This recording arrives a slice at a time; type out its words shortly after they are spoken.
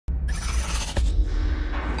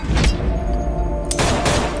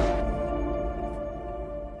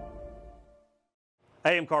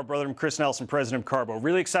Hey, I'm CARBO brother. I'm Chris Nelson, president of CARBO.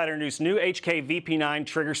 Really excited to introduce new HK VP9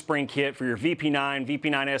 trigger spring kit for your VP9,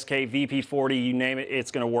 VP9SK, VP40, you name it, it's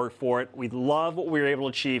going to work for it. We love what we were able to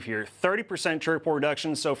achieve here. 30% trigger pull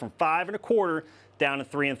reduction, so from 5 1/4 down to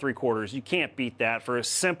 3 3/4. You can't beat that for a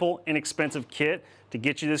simple, inexpensive kit to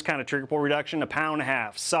get you this kind of trigger pull reduction. 1.5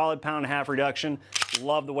 pounds, solid 1.5 pounds reduction.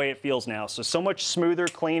 Love the way it feels now. So much smoother,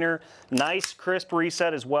 cleaner, nice, crisp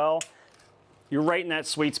reset as well. You're right in that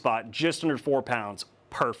sweet spot, just under 4 pounds.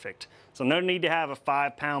 Perfect. So no need to have a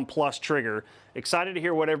 5 pound plus trigger. Excited to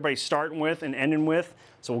hear what everybody's starting with and ending with.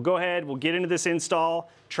 So we'll go ahead, we'll get into this install,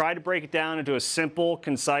 try to break it down into a simple,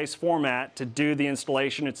 concise format to do the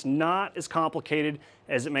installation. It's not as complicated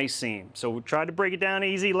as it may seem. So we'll try to break it down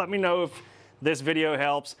easy. Let me know if this video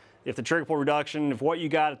helps, if the trigger pull reduction, if what you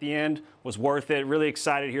got at the end was worth it. Really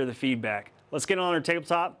excited to hear the feedback. Let's get on our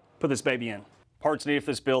tabletop, put this baby in. Parts needed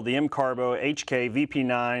for this build, the MCARBO HK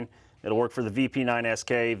VP9. It'll work for the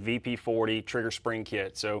VP9SK, VP40 trigger spring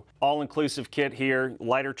kit. So all-inclusive kit here,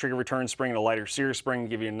 lighter trigger return spring and a lighter Sear spring to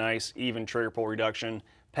give you a nice even trigger pull reduction.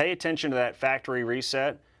 Pay attention to that factory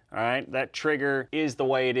reset, all right? That trigger is the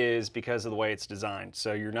way it is because of the way it's designed.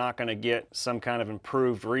 So you're not gonna get some kind of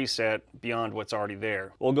improved reset beyond what's already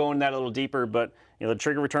there. We'll go into that a little deeper, but the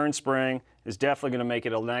trigger return spring is definitely gonna make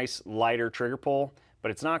it a nice lighter trigger pull, but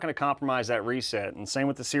it's not gonna compromise that reset. And same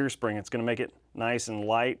with the Sear spring, it's gonna make it nice and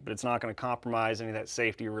light, but it's not going to compromise any of that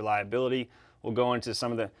safety or reliability. We'll go into some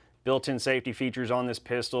of the built-in safety features on this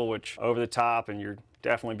pistol, which over the top, and you're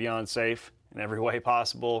definitely beyond safe in every way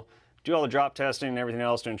possible. Do all the drop testing and everything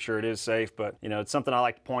else to ensure it is safe, but it's something I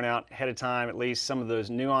like to point out ahead of time, at least some of those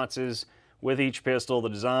nuances with each pistol, the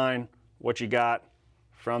design, what you got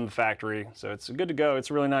from the factory. So it's good to go. It's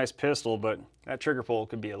a really nice pistol, but that trigger pull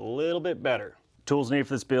could be a little bit better. Tools needed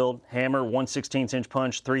for this build: hammer, 1/16 inch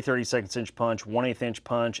punch, 3/32 inch punch, 1/8 inch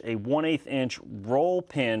punch, a 1/8 inch roll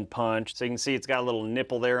pin punch. So you can see it's got a little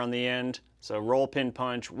nipple there on the end. So roll pin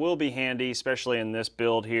punch will be handy, especially in this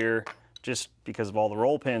build here, just because of all the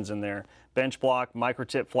roll pins in there. Bench block, micro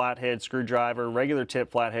tip flathead screwdriver, regular tip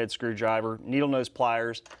flathead screwdriver, needle nose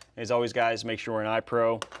pliers. As always, guys, make sure we're an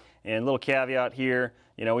iPro. And a little caveat here,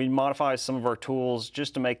 we modify some of our tools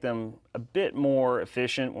just to make them a bit more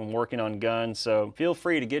efficient when working on guns. So feel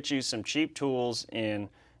free to get you some cheap tools and,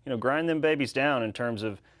 grind them babies down in terms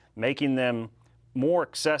of making them more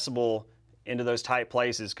accessible into those tight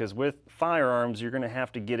places. Because with firearms, you're going to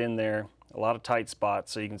have to get in there a lot of tight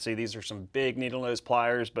spots. So you can see these are some big needle nose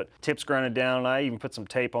pliers, but tips grinded down. I even put some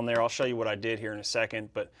tape on there. I'll show you what I did here in a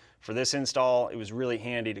second. But for this install, it was really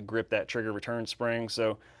handy to grip that trigger return spring.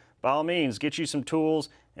 So by all means, get you some tools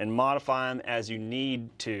and modify them as you need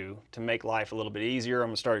to make life a little bit easier. I'm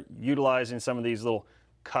gonna start utilizing some of these little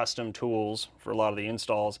custom tools for a lot of the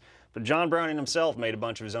installs. But John Browning himself made a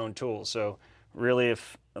bunch of his own tools. So really,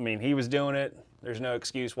 he was doing it, there's no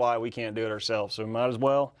excuse why we can't do it ourselves. So we might as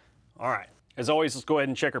well. All right, as always, let's go ahead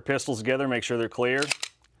and check our pistols together, make sure they're clear.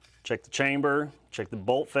 Check the chamber, check the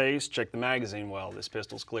bolt face, check the magazine well. This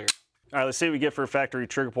pistol's clear. All right, let's see what we get for a factory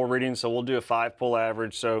trigger pull reading. So we'll do a 5 pull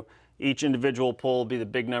average. So each individual pull will be the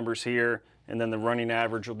big numbers here, and then the running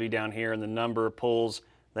average will be down here, and the number of pulls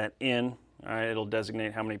that in, all right, it'll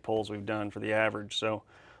designate how many pulls we've done for the average. So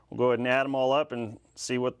we'll go ahead and add them all up and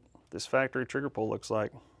see what this factory trigger pull looks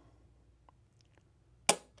like.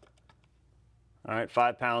 All right,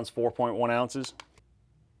 5 pounds, 4.1 ounces.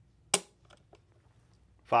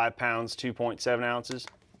 5 pounds, 2.7 ounces.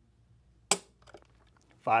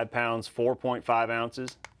 5 pounds, 4.5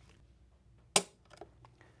 ounces.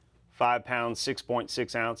 5 pounds,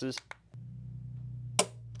 6.6 ounces.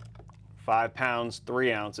 5 pounds,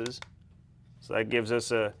 3 ounces. So that gives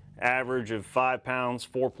us an average of 5 pounds,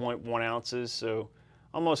 4.1 ounces. So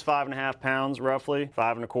almost 5.5 pounds roughly.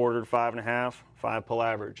 5 1/4 to 5 1/2, 5 pull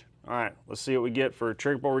average. All right, let's see what we get for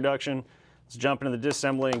trigger pull reduction. Let's jump into the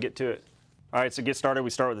disassembly and get to it. All right, so to get started, we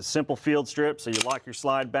start with a simple field strip. So you lock your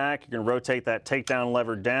slide back, you're gonna rotate that takedown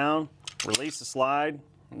lever down, release the slide,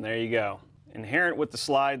 and there you go. Inherent with the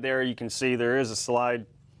slide there, you can see there is a slide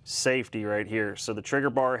safety right here. So the trigger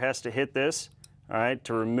bar has to hit this, all right,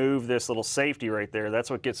 to remove this little safety right there. That's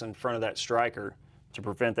what gets in front of that striker to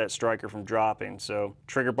prevent that striker from dropping. So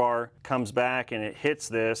trigger bar comes back and it hits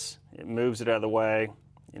this, it moves it out of the way,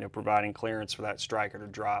 providing clearance for that striker to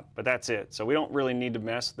drop. But that's it. So we don't really need to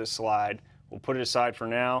mess with this slide. We'll put it aside for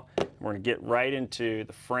now. We're gonna get right into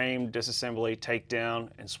the frame, disassembly, takedown,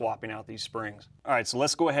 and swapping out these springs. All right, so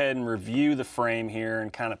let's go ahead and review the frame here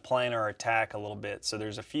and kind of plan our attack a little bit. So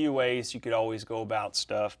there's a few ways you could always go about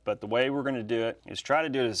stuff, but the way we're gonna do it is try to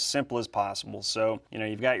do it as simple as possible. So,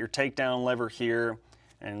 you've got your takedown lever here,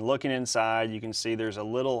 and looking inside, you can see there's a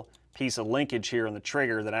little piece of linkage here in the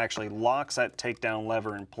trigger that actually locks that takedown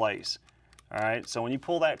lever in place. All right, so when you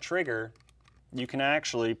pull that trigger, you can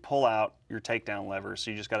actually pull out your takedown lever.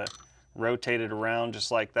 So you just gotta rotate it around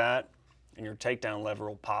just like that, and your takedown lever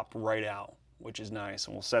will pop right out, which is nice.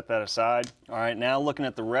 And we'll set that aside. All right, now looking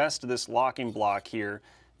at the rest of this locking block here,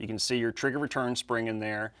 you can see your trigger return spring in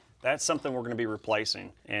there. That's something we're gonna be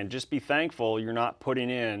replacing. And just be thankful you're not putting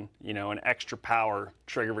in, you know, an extra power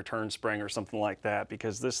trigger return spring or something like that,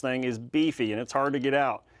 because this thing is beefy and it's hard to get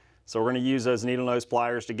out. So we're gonna use those needle nose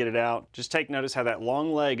pliers to get it out. Just take notice how that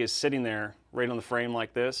long leg is sitting there right on the frame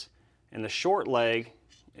like this, and the short leg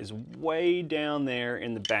is way down there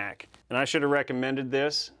in the back. And I should have recommended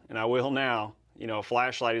this, and I will now. You know, a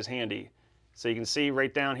flashlight is handy. So you can see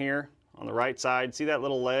right down here on the right side, see that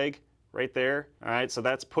little leg right there? All right, so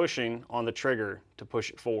that's pushing on the trigger to push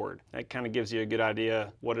it forward. That kind of gives you a good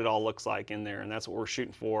idea what it all looks like in there, and that's what we're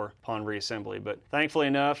shooting for upon reassembly. But thankfully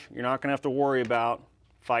enough, you're not gonna have to worry about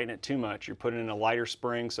fighting it too much. You're putting in a lighter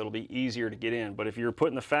spring, so it'll be easier to get in. But if you're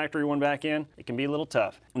putting the factory one back in, it can be a little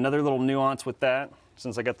tough. Another little nuance with that,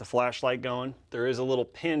 since I got the flashlight going, there is a little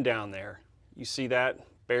pin down there. You see that?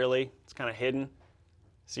 Barely. It's kind of hidden.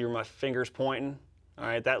 See where my finger's pointing? All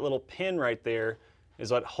right, that little pin right there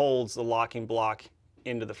is what holds the locking block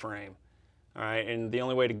into the frame. All right, and the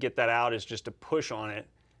only way to get that out is just to push on it,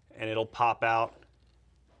 and it'll pop out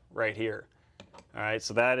right here. All right,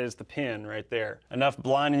 so that is the pin right there. Enough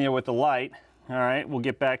blinding you with the light. All right, we'll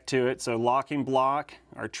get back to it. So locking block,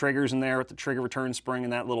 our trigger's in there with the trigger return spring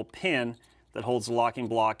and that little pin that holds the locking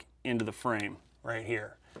block into the frame right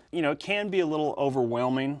here. You know, it can be a little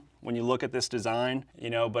overwhelming when you look at this design, you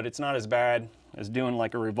know, but it's not as bad as doing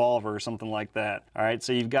like a revolver or something like that. All right,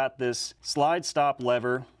 so you've got this slide stop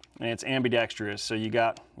lever, and it's ambidextrous. So you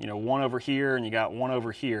got, you know, one over here and you got one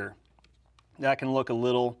over here. That can look a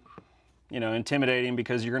little, you know, intimidating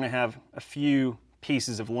because you're gonna have a few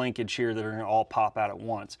pieces of linkage here that are gonna all pop out at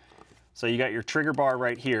once. So you got your trigger bar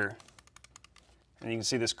right here, and you can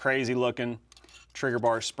see this crazy looking trigger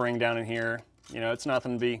bar spring down in here. You know, it's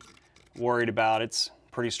nothing to be worried about. It's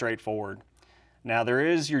pretty straightforward. Now there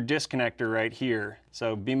is your disconnector right here,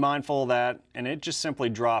 so be mindful of that, and it just simply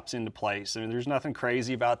drops into place. I mean, there's nothing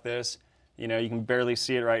crazy about this. You know, you can barely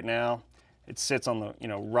see it right now. It sits on the, you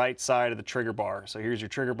know, right side of the trigger bar. So here's your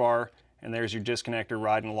trigger bar, and there's your disconnector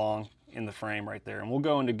riding along in the frame right there. And we'll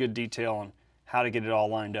go into good detail on how to get it all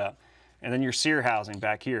lined up. And then your Sear housing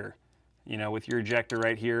back here, you know, with your ejector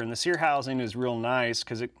right here. And the Sear housing is real nice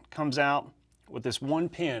because it comes out with this one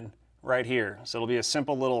pin right here. So it'll be a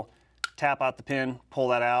simple little tap out the pin, pull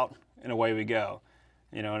that out, and away we go.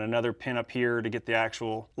 You know, and another pin up here to get the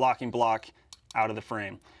actual locking block out of the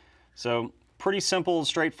frame. So pretty simple,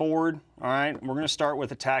 straightforward. All right, we're gonna start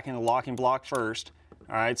with attacking the locking block first.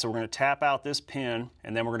 All right, so we're gonna tap out this pin,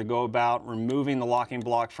 and then we're gonna go about removing the locking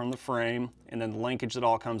block from the frame, and then the linkage that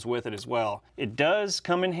all comes with it as well. It does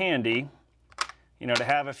come in handy, you know, to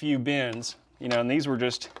have a few bins, you know, and these were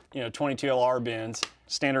just, you know, 22 LR bins,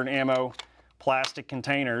 standard ammo plastic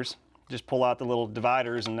containers. Just pull out the little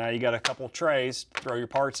dividers, and now you got a couple trays to throw your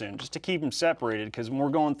parts in, just to keep them separated, because when we're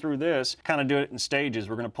going through this, kind of do it in stages.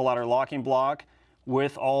 We're gonna pull out our locking block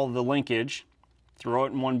with all the linkage, throw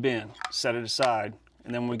it in one bin, set it aside.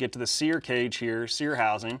 And then when we get to the Sear cage here, Sear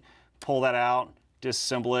housing, pull that out,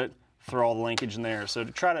 disassemble it, throw all the linkage in there. So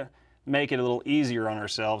to try to make it a little easier on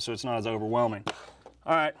ourselves so it's not as overwhelming.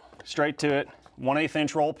 All right, straight to it. 1/8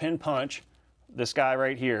 inch roll pin punch, this guy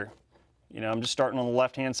right here. You know, I'm just starting on the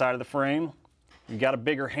left-hand side of the frame. You got a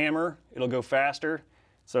bigger hammer, it'll go faster.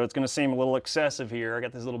 So it's gonna seem a little excessive here. I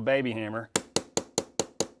got this little baby hammer.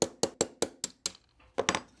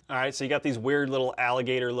 All right, so you got these weird little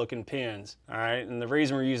alligator looking pins. All right, and the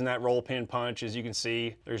reason we're using that roll pin punch is you can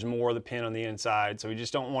see there's more of the pin on the inside. So we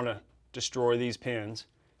just don't wanna destroy these pins.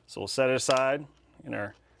 So we'll set it aside in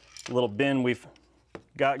our little bin we've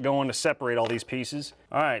got going to separate all these pieces.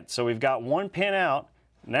 All right, so we've got one pin out.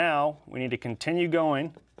 Now we need to continue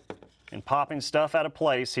going and popping stuff out of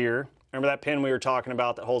place here. Remember that pin we were talking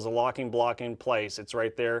about that holds the locking block in place? It's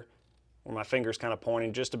right there where my finger's kind of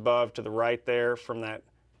pointing, just above to the right there from that.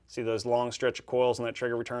 See those long stretch of coils on that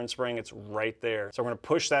trigger return spring? It's right there. So we're gonna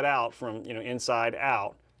push that out from, you know, inside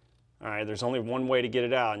out. All right, there's only one way to get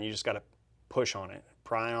it out, and you just gotta push on it,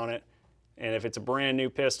 pry on it. And if it's a brand new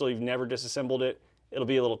pistol, you've never disassembled it, it'll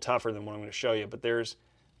be a little tougher than what I'm gonna show you, but there's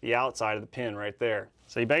the outside of the pin right there.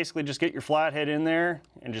 So you basically just get your flathead in there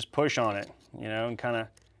and just push on it, you know, and kind of,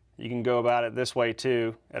 you can go about it this way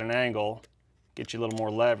too, at an angle, get you a little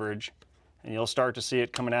more leverage, and you'll start to see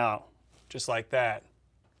it coming out just like that,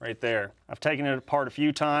 right there. I've taken it apart a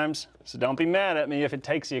few times, so don't be mad at me if it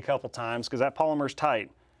takes you a couple times, because that polymer's tight.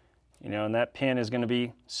 you know, and that pin is going to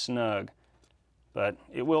be snug. But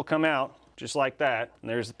it will come out just like that, and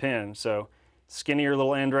there's the pin. So skinnier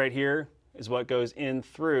little end right here is what goes in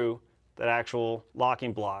through that actual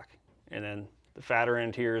locking block, and then the fatter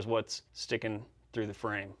end here is what's sticking through the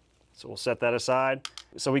frame. So we'll set that aside.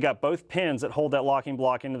 So we got both pins that hold that locking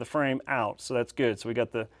block into the frame out, so that's good. So we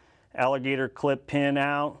got the alligator clip pin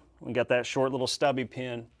out, we got that short little stubby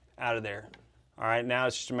pin out of there. All right, now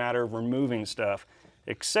it's just a matter of removing stuff.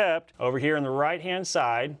 Except over here on the right hand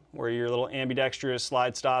side where your little ambidextrous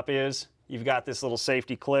slide stop is, you've got this little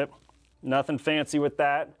safety clip. Nothing fancy with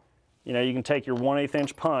that. You know, you can take your 1/8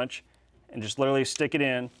 inch punch and just literally stick it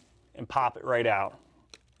in and pop it right out.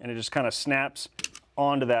 And it just kind of snaps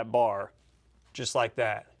onto that bar, just like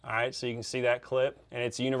that. All right, so you can see that clip, and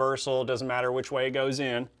it's universal. It doesn't matter which way it goes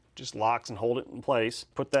in, just locks and hold it in place.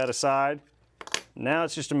 Put that aside. Now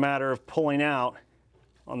it's just a matter of pulling out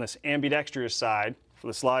on this ambidextrous side for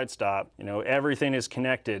the slide stop. You know, everything is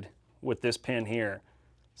connected with this pin here.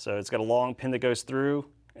 So it's got a long pin that goes through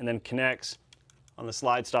and then connects on the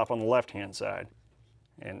slide stop on the left-hand side,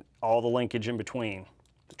 and all the linkage in between.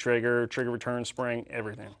 The trigger return spring,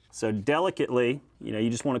 everything. So delicately, you know, you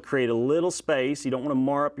just want to create a little space. You don't want to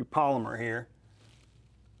mar up your polymer here.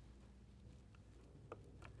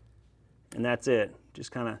 And that's it.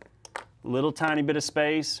 Just kind of a little tiny bit of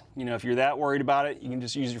space. You know, if you're that worried about it, you can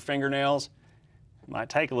just use your fingernails. It might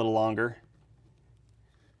take a little longer.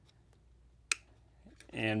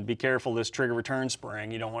 And be careful this trigger return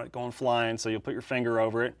spring. You don't want it going flying, so you'll put your finger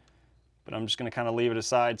over it. But I'm just going to kind of leave it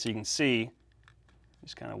aside so you can see.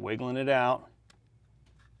 Just kind of wiggling it out.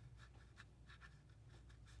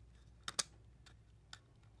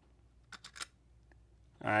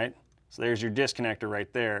 All right, so there's your disconnector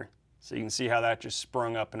right there. So you can see how that just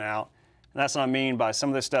sprung up and out. And that's what I mean by some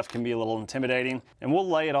of this stuff can be a little intimidating. And we'll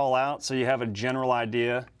lay it all out so you have a general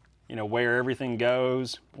idea, you know, where everything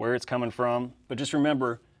goes, where it's coming from. But just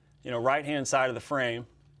remember, you know, right-hand side of the frame,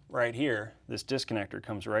 right here, this disconnector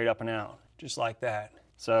comes right up and out, just like that.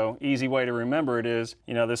 So easy way to remember it is,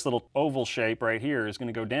 you know, this little oval shape right here is going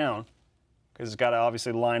to go down because it's got to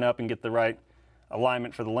obviously line up and get the right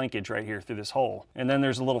alignment for the linkage right here through this hole. And then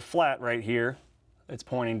there's a little flat right here that's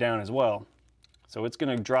pointing down as well. So it's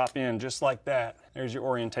going to drop in just like that. There's your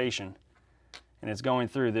orientation. And it's going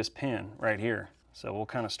through this pin right here. So we'll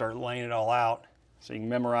kind of start laying it all out so you can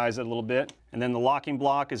memorize it a little bit. And then the locking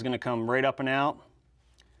block is going to come right up and out.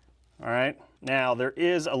 All right. Now there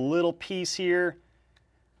is a little piece here.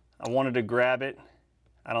 I wanted to grab it.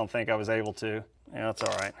 I don't think I was able to. Yeah, that's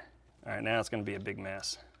all right. All right, now it's going to be a big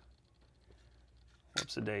mess.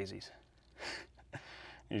 Whoops a daisies.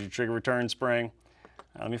 Here's your trigger return spring.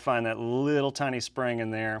 Let me find that little tiny spring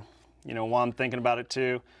in there. You know, while I'm thinking about it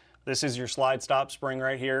too, this is your slide stop spring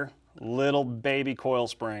right here. Little baby coil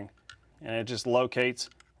spring. And it just locates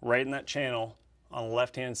right in that channel on the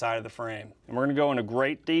left-hand side of the frame. And we're going to go into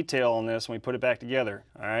great detail on this when we put it back together.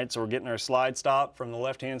 All right, so we're getting our slide stop from the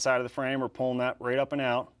left-hand side of the frame. We're pulling that right up and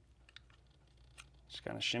out. Just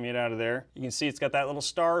kind of shimmy it out of there. You can see it's got that little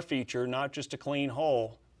star feature, not just a clean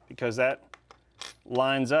hole, because that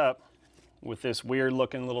lines up with this weird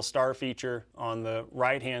looking little star feature on the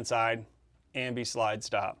right-hand side ambi slide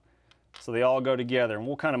stop. So they all go together, and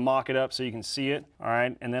we'll kind of mock it up so you can see it. All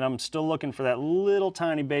right, and then I'm still looking for that little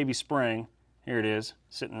tiny baby spring. Here it is,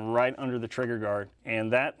 sitting right under the trigger guard.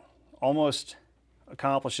 And that almost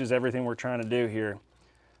accomplishes everything we're trying to do here.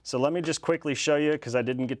 So let me just quickly show you, because I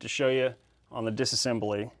didn't get to show you on the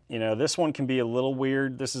disassembly. You know, this one can be a little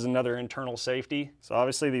weird. This is another internal safety. So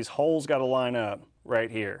obviously these holes got to line up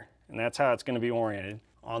right here. And that's how it's going to be oriented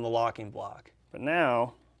on the locking block. But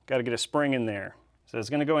now, got to get a spring in there. So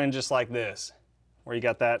it's going to go in just like this, where you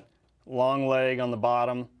got that long leg on the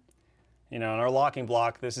bottom. You know, in our locking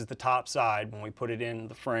block, this is the top side when we put it in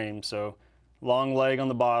the frame. So long leg on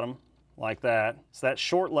the bottom, like that. So that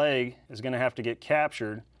short leg is going to have to get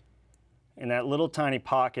captured in that little tiny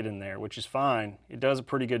pocket in there, which is fine. It does a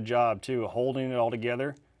pretty good job too of holding it all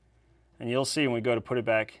together. And you'll see when we go to put it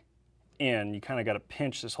back in, you kind of got to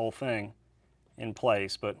pinch this whole thing in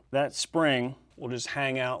place. But that spring will just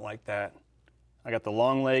hang out like that. I got the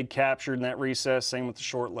long leg captured in that recess, same with the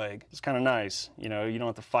short leg. It's kind of nice, you know, you don't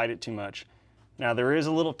have to fight it too much. Now there is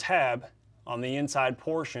a little tab on the inside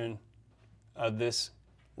portion of this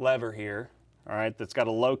lever here, all right, that's got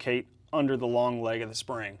to locate under the long leg of the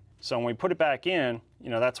spring. So when we put it back in, you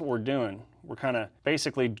know, that's what we're doing. We're kind of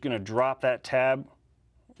basically going to drop that tab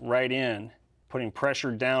right in, putting pressure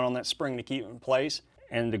down on that spring to keep it in place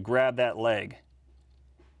and to grab that leg.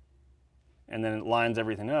 And then it lines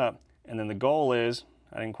everything up. And then the goal is,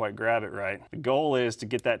 I didn't quite grab it right, the goal is to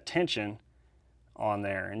get that tension on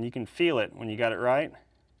there, and you can feel it when you got it right.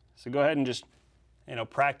 So go ahead and just, you know,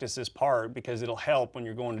 practice this part, because it'll help when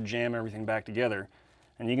you're going to jam everything back together.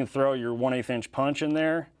 And you can throw your 1/8 inch punch in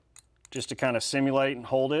there just to kind of simulate and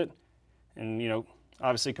hold it, and, you know,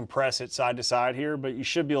 obviously compress it side to side here, but you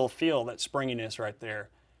should be able to feel that springiness right there.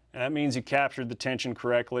 And that means you captured the tension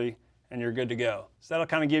correctly and you're good to go. So that'll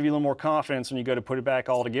kind of give you a little more confidence when you go to put it back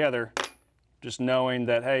all together, just knowing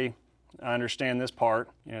that, hey, I understand this part.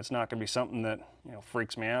 You know, it's not gonna be something that, you know,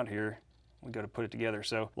 freaks me out here. We go to put it together.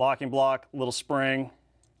 So locking block, little spring,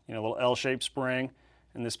 you know, little L-shaped spring,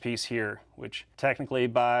 and this piece here, which technically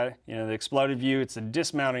by, you know, the exploded view, it's a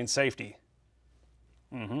dismounting safety.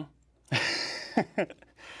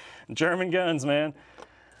 German guns, man.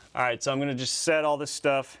 All right, so I'm gonna just set all this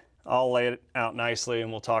stuff. I'll lay it out nicely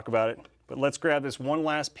and we'll talk about it. But let's grab this one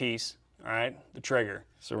last piece, all right, the trigger.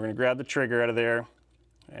 So we're gonna grab the trigger out of there,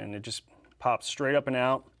 and it just pops straight up and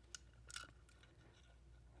out.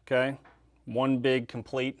 Okay, one big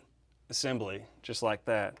complete assembly, just like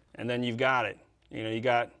that. And then you've got it. You know, you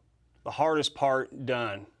got the hardest part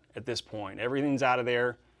done at this point. Everything's out of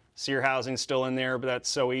there. Sear housing's still in there, but that's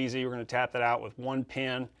so easy. We're gonna tap that out with one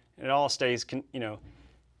pin, and it all stays, you know,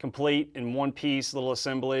 complete in one piece, little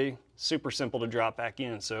assembly. Super simple to drop back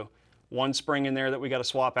in. So one spring in there that we gotta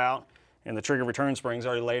swap out, and the trigger return spring's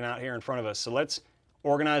already laying out here in front of us. So let's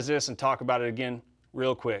organize this and talk about it again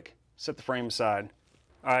real quick. Set the frame aside.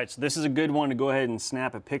 All right, so this is a good one to go ahead and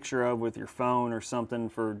snap a picture of with your phone or something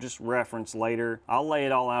for just reference later. I'll lay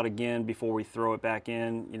it all out again before we throw it back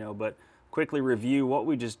in, you know, but quickly review what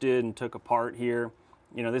we just did and took apart here.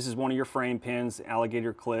 You know, this is one of your frame pins, the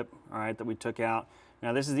alligator clip, all right, that we took out.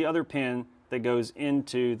 Now this is the other pin that goes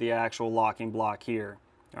into the actual locking block here.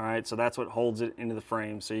 All right, so that's what holds it into the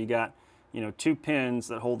frame. So you got, you know, two pins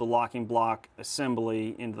that hold the locking block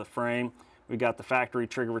assembly into the frame. We got the factory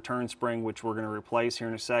trigger return spring, which we're gonna replace here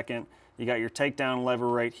in a second. You got your takedown lever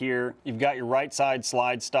right here. You've got your right side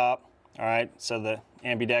slide stop, all right, so the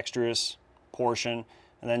ambidextrous portion.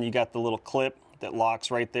 And then you got the little clip that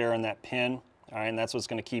locks right there on that pin, all right, and that's what's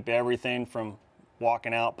gonna keep everything from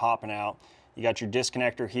walking out, popping out. You got your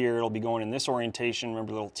disconnector here. It'll be going in this orientation.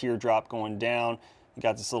 Remember the little teardrop going down. You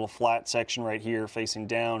got this little flat section right here facing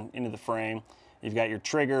down into the frame. You've got your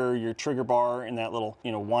trigger bar, and that little,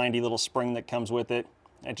 you know, windy little spring that comes with it.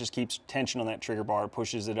 It just keeps tension on that trigger bar,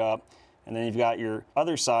 pushes it up. And then you've got your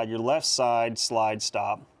other side, your left side slide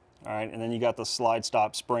stop, all right, and then you got the slide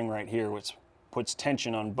stop spring right here, which puts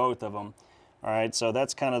tension on both of them. All right, so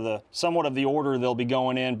that's kind of the somewhat of the order they'll be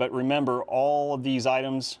going in, but remember all of these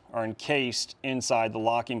items are encased inside the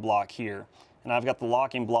locking block here. And I've got the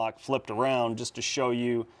locking block flipped around just to show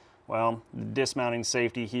you, well, the dismounting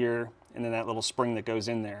safety here, and then that little spring that goes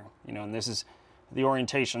in there. You know, and this is the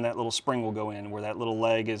orientation that little spring will go in, where that little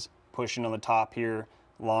leg is pushing on the top here,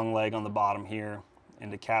 long leg on the bottom here,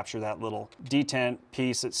 and to capture that little detent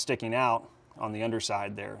piece that's sticking out on the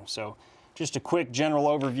underside there. So just a quick general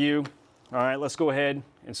overview. All right, let's go ahead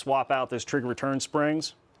and swap out this trigger return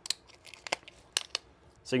springs.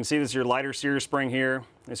 So you can see this is your lighter Sear spring here.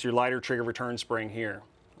 This is your lighter trigger return spring here.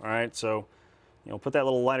 All right, so, you know, put that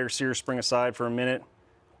little lighter Sear spring aside for a minute.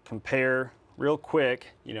 Compare real quick,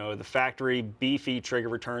 you know, the factory beefy trigger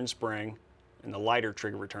return spring and the lighter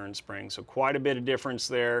trigger return spring. So quite a bit of difference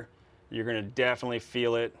there. You're gonna definitely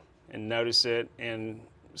feel it and notice it, and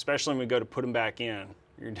especially when we go to put them back in,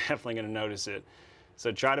 you're definitely gonna notice it.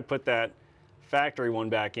 So try to put that factory one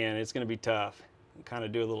back in. It's gonna be tough. Kind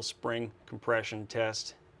of do a little spring compression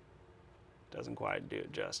test. Doesn't quite do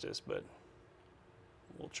it justice, but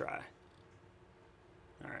we'll try.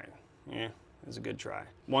 All right, yeah, it was a good try.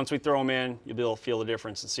 Once we throw them in, you'll be able to feel the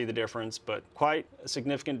difference and see the difference, but quite a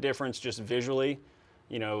significant difference just visually.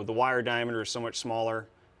 You know, the wire diameter is so much smaller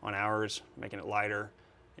on ours, making it lighter,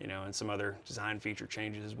 you know, and some other design feature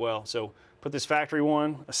changes as well. So put this factory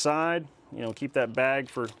one aside, you know, keep that bag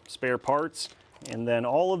for spare parts, and then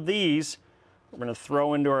all of these we're gonna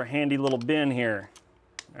throw into our handy little bin here,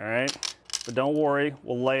 all right? But don't worry,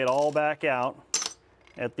 we'll lay it all back out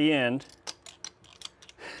at the end.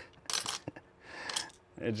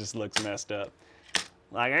 It just looks messed up.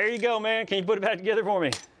 Like, there you go, man, can you put it back together for me?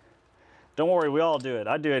 Don't worry, we all do it.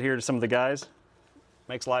 I do it here to some of the guys.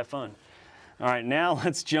 Makes life fun. All right, now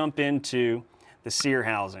let's jump into the Sear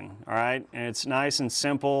housing, all right? And it's nice and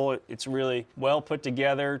simple. It's really well put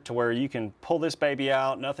together to where you can pull this baby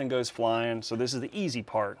out, nothing goes flying. So this is the easy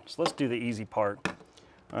part. So let's do the easy part.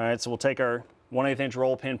 All right, so we'll take our 1/8 inch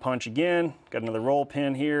roll pin punch again. Got another roll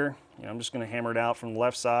pin here. You know, I'm just gonna hammer it out from the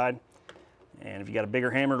left side. And if you got a bigger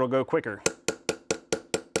hammer, it'll go quicker.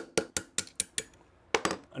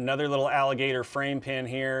 Another little alligator frame pin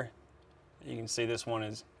here. You can see this one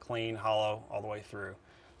is clean, hollow all the way through.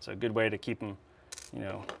 So a good way to keep them, you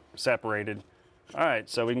know, separated. All right,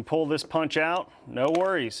 so we can pull this punch out, no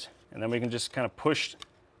worries. And then we can just kind of push,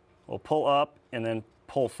 we'll pull up and then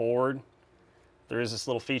pull forward. There is this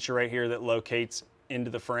little feature right here that locates into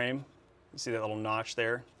the frame. You see that little notch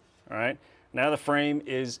there? All right, now the frame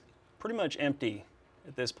is pretty much empty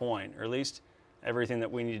at this point, or at least everything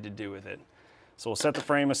that we need to do with it. So we'll set the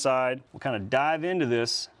frame aside. We'll kind of dive into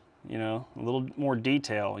this, you know, a little more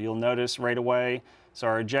detail. You'll notice right away, so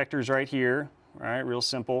our ejector's right here, all right, real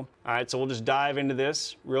simple. All right, so we'll just dive into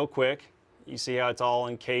this real quick. You see how it's all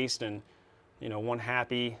encased and, you know, one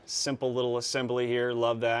happy, simple little assembly here.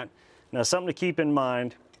 Love that. Now, something to keep in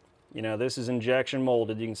mind, you know, this is injection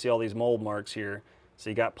molded. You can see all these mold marks here. So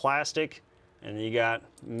you got plastic and you got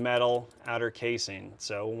metal outer casing.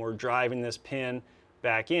 So when we're driving this pin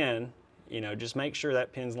back in, you know, just make sure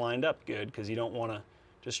that pin's lined up good because you don't want to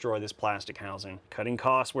destroy this plastic housing. Cutting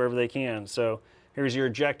costs wherever they can. So here's your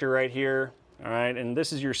ejector right here. All right, and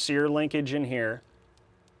this is your Sear linkage in here.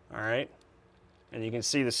 All right. And you can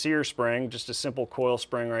see the Sear spring, just a simple coil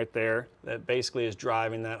spring right there that basically is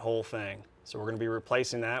driving that whole thing. So we're going to be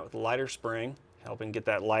replacing that with a lighter spring, helping get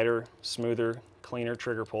that lighter, smoother, cleaner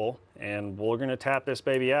trigger pull. And we're going to tap this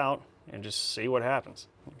baby out and just see what happens.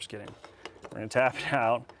 I'm just kidding. We're going to tap it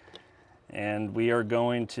out and we are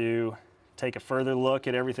going to take a further look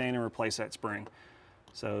at everything and replace that spring.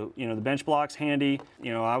 So, you know, the bench block's handy.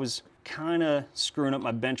 You know, I was kind of screwing up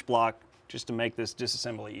my bench block just to make this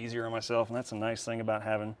disassembly easier on myself, and that's a nice thing about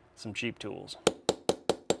having some cheap tools.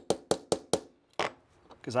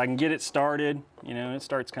 Because I can get it started, you know, it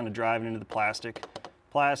starts kind of driving into the plastic.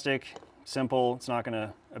 Plastic, simple, it's not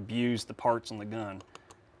gonna abuse the parts on the gun,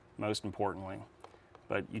 most importantly.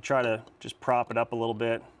 But you try to just prop it up a little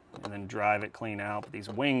bit and then drive it clean out, but these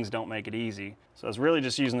wings don't make it easy. So I was really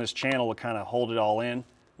just using this channel to kind of hold it all in,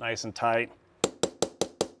 nice and tight.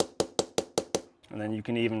 And then you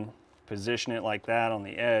can even position it like that on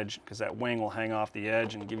the edge because that wing will hang off the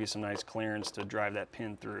edge and give you some nice clearance to drive that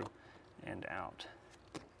pin through and out.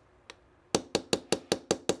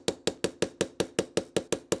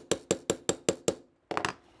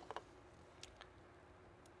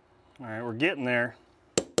 All right, we're getting there.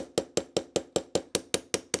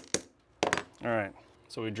 All right,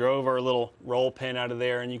 so we drove our little roll pin out of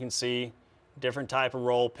there and you can see different type of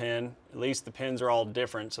roll pin. At least the pins are all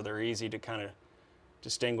different so they're easy to kind of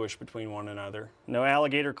distinguish between one another. No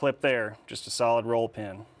alligator clip there, just a solid roll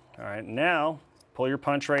pin. All right, now pull your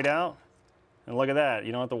punch right out and look at that.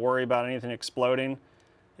 You don't have to worry about anything exploding.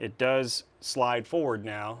 It does slide forward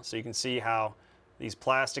now, so you can see how these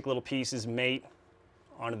plastic little pieces mate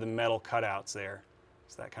onto the metal cutouts there.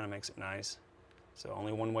 So that kind of makes it nice. So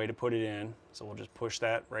only one way to put it in. So we'll just push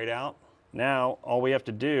that right out. Now all we have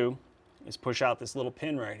to do is push out this little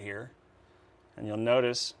pin right here. And you'll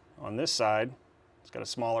notice on this side, it's got a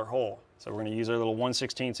smaller hole. So we're going to use our little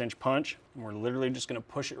 1/16 inch punch and we're literally just going to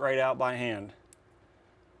push it right out by hand.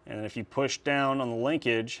 And if you push down on the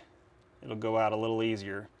linkage, it'll go out a little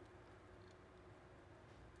easier.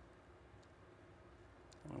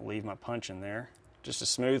 I'm going to leave my punch in there. Just a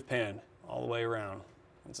smooth pin all the way around.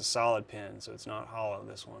 It's a solid pin, so it's not hollow,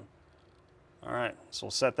 this one. All right, so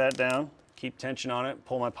we'll set that down, keep tension on it,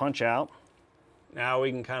 pull my punch out. Now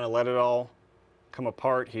we can kind of let it all come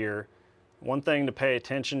apart here. One thing to pay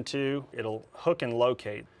attention to, it'll hook and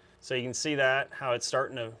locate. So you can see that, how it's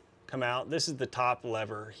starting to come out. This is the top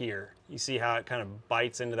lever here. You see how it kind of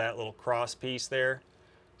bites into that little cross piece there?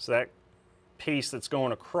 So that piece that's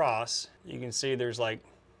going across, you can see there's like,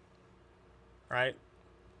 right,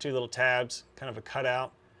 two little tabs, kind of a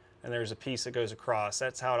cutout, and there's a piece that goes across.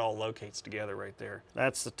 That's how it all locates together right there.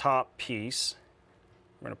 That's the top piece.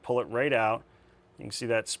 We're gonna pull it right out. You can see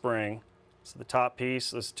that spring. So the top piece,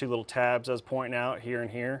 those two little tabs I was pointing out here and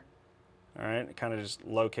here, all right, it kind of just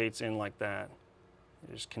locates in like that.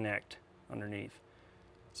 You just connect underneath.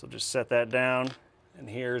 So just set that down, and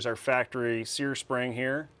here's our factory Sear spring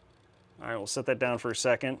here. All right, we'll set that down for a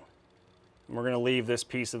second. And we're gonna leave this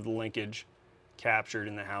piece of the linkage captured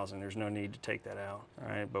in the housing. There's no need to take that out. All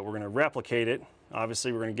right, but we're gonna replicate it.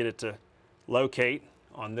 Obviously, we're gonna get it to locate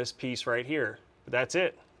on this piece right here. But that's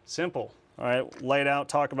it, simple. All right, lay it out,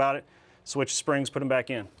 talk about it. Switch springs, put them back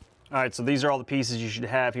in. All right, so these are all the pieces you should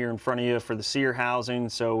have here in front of you for the Sear housing.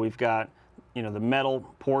 So we've got, you know, the metal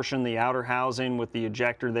portion, the outer housing with the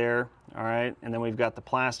ejector there, all right? And then we've got the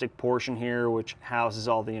plastic portion here, which houses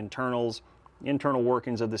all the internal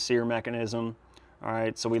workings of the Sear mechanism. All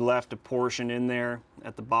right, so we left a portion in there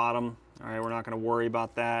at the bottom. All right, we're not gonna worry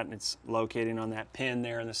about that. It's locating on that pin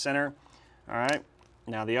there in the center. All right,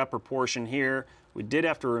 now the upper portion here, we did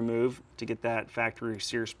have to remove to get that factory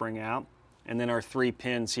sear spring out. And then our 3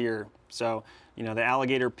 pins here. So, you know, the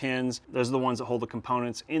alligator pins, those are the ones that hold the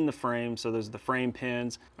components in the frame. So those are the frame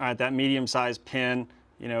pins. All right, that medium-sized pin,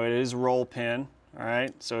 you know, it is a roll pin. All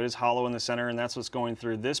right, so it is hollow in the center, and that's what's going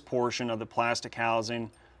through this portion of the plastic housing.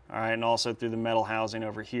 All right, and also through the metal housing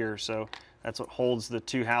over here. So that's what holds the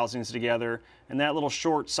 2 housings together. And that little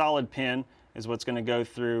short solid pin is what's going to go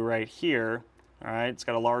through right here. All right, it's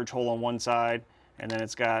got a large hole on one side, and then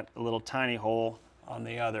it's got a little tiny hole on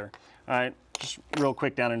the other. All right, just real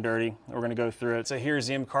quick down and dirty, we're going to go through it. So here's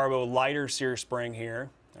the MCARBO lighter sear spring here,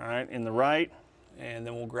 all right, in the right, and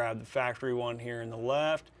then we'll grab the factory one here in the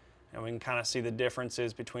left, and we can kind of see the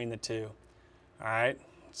differences between the two. All right,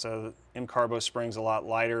 so the MCARBO spring's a lot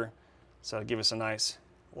lighter, so it'll give us a nice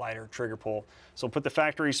lighter trigger pull. So we'll put the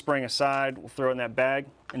factory spring aside, we'll throw it in that bag,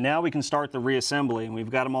 and now we can start the reassembly, and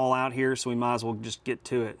we've got them all out here, so we might as well just get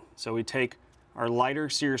to it. So we take our lighter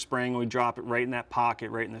sear spring, we drop it right in that pocket,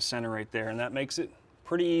 right in the center right there, and that makes it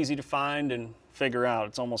pretty easy to find and figure out.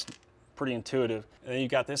 It's almost pretty intuitive. And then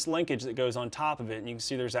you've got this linkage that goes on top of it, and you can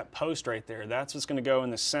see there's that post right there. That's what's going to go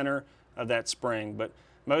in the center of that spring. But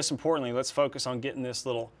most importantly, let's focus on getting this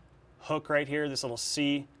little hook right here, this little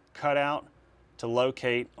C cut out to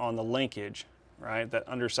locate on the linkage, right? That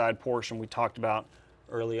underside portion we talked about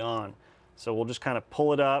early on. So we'll just kind of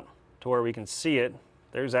pull it up to where we can see it.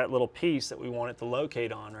 There's that little piece that we want it to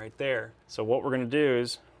locate on right there. So what we're going to do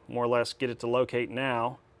is more or less get it to locate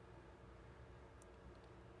now.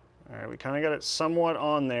 All right, we kind of got it somewhat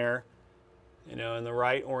on there, you know, in the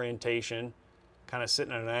right orientation, kind of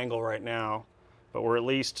sitting at an angle right now, but we're at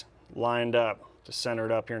least lined up to center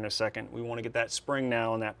it up here in a second. We want to get that spring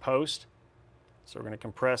now on that post. So we're going to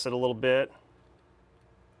compress it a little bit,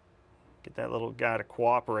 get that little guy to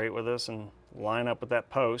cooperate with us and line up with that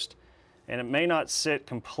post. And it may not sit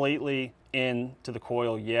completely into the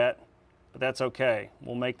coil yet, but that's okay.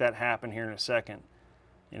 We'll make that happen here in a second.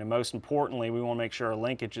 You know, most importantly, we want to make sure our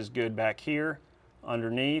linkage is good back here,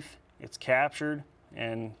 underneath, it's captured,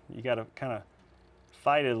 and you got to kind of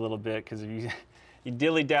fight it a little bit, because if you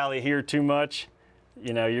dilly-dally here too much,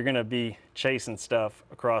 you know, you're going to be chasing stuff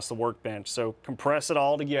across the workbench. So compress it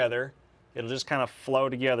all together. It'll just kind of flow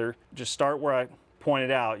together. Just start where I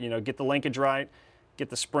pointed out, you know, get the linkage right, get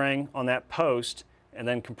the spring on that post, and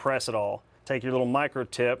then compress it all. Take your little micro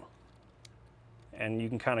tip, and you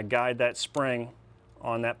can kind of guide that spring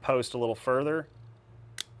on that post a little further,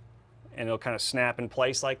 and it'll kind of snap in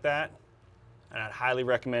place like that. And I'd highly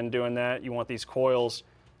recommend doing that. You want these coils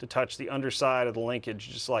to touch the underside of the linkage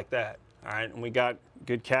just like that. All right, and we got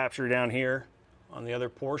good capture down here on the other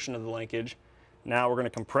portion of the linkage. Now we're going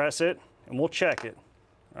to compress it, and we'll check it.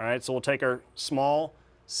 All right, so we'll take our small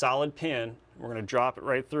solid pin, we're going to drop it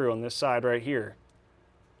right through on this side right here.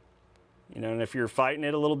 You know, and if you're fighting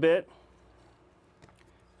it a little bit,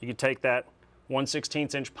 you could take that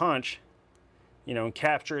 1/16 inch punch, you know, and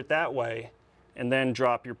capture it that way, and then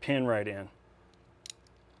drop your pin right in.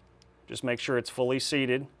 Just make sure it's fully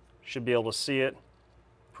seated. Should be able to see it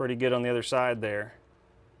pretty good on the other side there.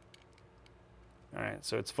 All right,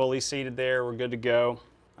 so it's fully seated there. We're good to go.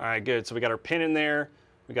 All right, good. So we got our pin in there.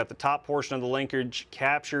 We got the top portion of the linkage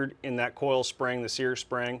captured in that coil spring, the sear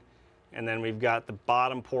spring, and then we've got the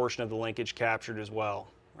bottom portion of the linkage captured as well.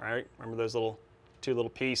 All right, remember those two little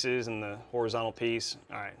pieces and the horizontal piece?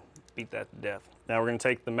 All right, beat that to death. Now we're going to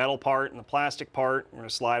take the metal part and the plastic part, we're going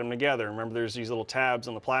to slide them together. Remember, there's these little tabs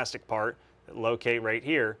on the plastic part that locate right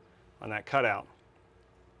here on that cutout.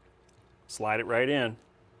 Slide it right in.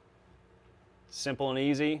 Simple and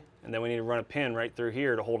easy, and then we need to run a pin right through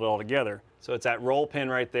here to hold it all together. So it's that roll pin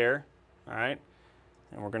right there, all right?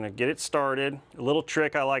 And we're going to get it started. A little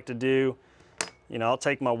trick I like to do, you know, I'll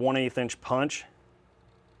take my 1/8 inch punch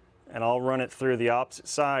and I'll run it through the opposite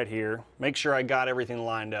side here. Make sure I got everything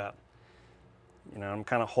lined up. You know, I'm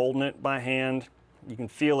kind of holding it by hand. You can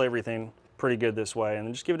feel everything pretty good this way, and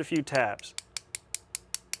then just give it a few taps.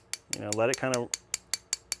 You know, let it kind of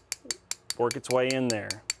work its way in there.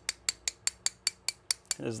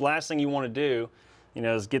 And the last thing you want to do, you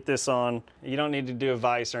know, is get this on. You don't need to do a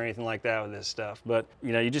vise or anything like that with this stuff, but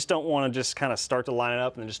you know, you just don't want to just kind of start to line it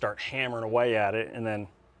up and then just start hammering away at it, and then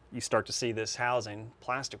you start to see this housing,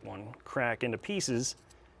 plastic one, crack into pieces,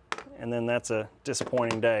 and then that's a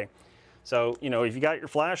disappointing day. So, you know, if you got your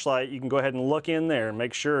flashlight, you can go ahead and look in there and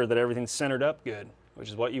make sure that everything's centered up good, which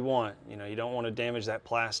is what you want. You know, you don't want to damage that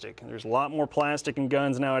plastic. And there's a lot more plastic in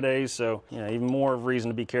guns nowadays, so, you know, even more of a reason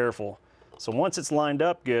to be careful. So once it's lined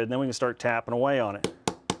up good, then we can start tapping away on it.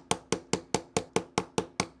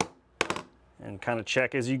 And kind of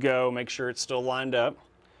check as you go, make sure it's still lined up.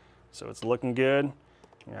 So it's looking good.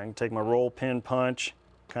 I can take my roll pin punch,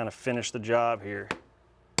 kind of finish the job here.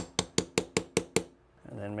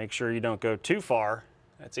 And then make sure you don't go too far.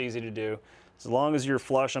 That's easy to do. As long as you're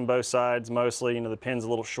flush on both sides, mostly, the pin's a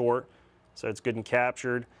little short, so it's good and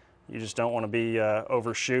captured. You just don't want to be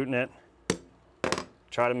overshooting it.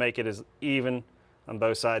 Try to make it as even on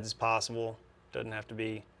both sides as possible. Doesn't have to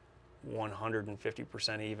be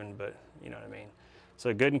 150% even, but you know what I mean.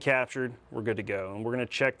 So good and captured, we're good to go. And we're going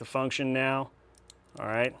to check the function now. All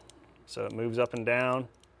right, so it moves up and down.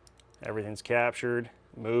 Everything's captured,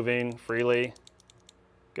 moving freely.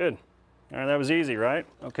 Good. All right, that was easy, right?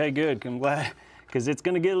 Okay, good. I'm glad, because it's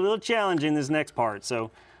going to get a little challenging this next part. So,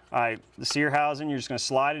 all right, the Sear housing, you're just going to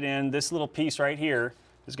slide it in. This little piece right here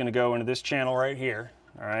is going to go into this channel right here.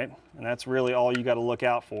 All right, and that's really all you got to look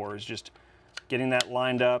out for, is just getting that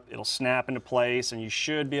lined up. It'll snap into place, and you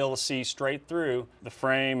should be able to see straight through the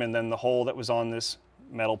frame and then the hole that was on this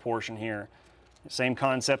metal portion here. Same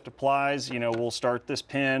concept applies. We'll start this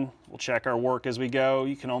pin, we'll check our work as we go.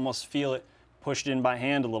 You can almost feel it pushed in by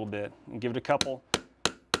hand a little bit, and give it a couple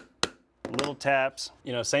little taps.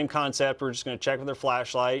 Same concept. We're just going to check with our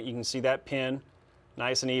flashlight. You can see that pin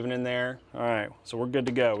nice and even in there. All right, so we're good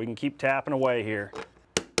to go. We can keep tapping away here.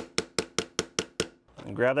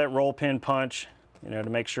 And grab that roll pin punch, to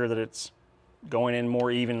make sure that it's going in more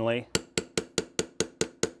evenly.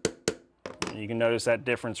 And you can notice that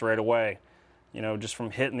difference right away. Just from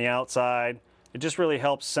hitting the outside, it just really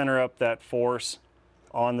helps center up that force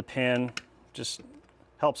on the pin. Just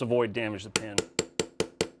helps avoid damage to the pin.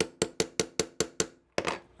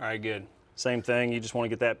 All right, good. Same thing, you just want to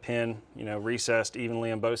get that pin, recessed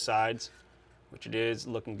evenly on both sides, which it is,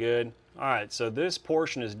 looking good. All right, so this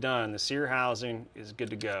portion is done. The Sear housing is good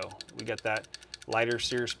to go. We got that lighter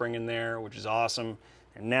Sear spring in there, which is awesome.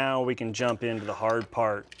 And now we can jump into the hard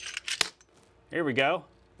part. Here we go.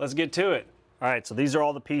 Let's get to it. All right, so these are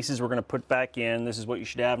all the pieces we're going to put back in. This is what you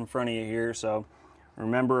should have in front of you here. So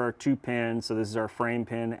remember our 2 pins. So this is our frame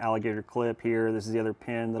pin, alligator clip here. This is the other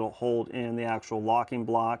pin that'll hold in the actual locking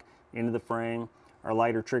block into the frame. Our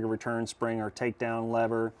lighter trigger return spring, our takedown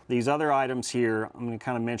lever. These other items here, I'm going to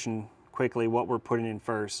kind of mention quickly what we're putting in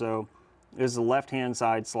first. So this is the left-hand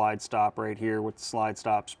side slide stop right here with the slide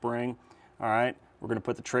stop spring. All right, we're going to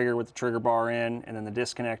put the trigger with the trigger bar in, and then the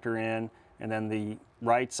disconnector in, and then the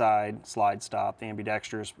right side slide stop, the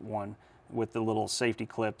ambidextrous one, with the little safety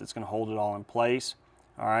clip that's going to hold it all in place.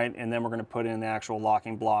 All right, and then we're going to put in the actual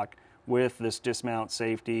locking block with this dismount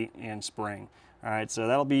safety and spring. All right, so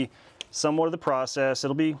that'll be somewhat of the process.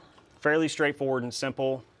 It'll be fairly straightforward and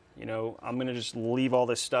simple. I'm going to just leave all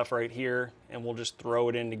this stuff right here, and we'll just throw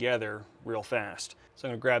it in together real fast. So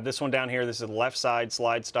I'm going to grab this one down here. This is the left side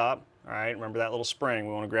slide stop. All right, remember that little spring.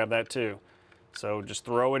 We want to grab that too. So just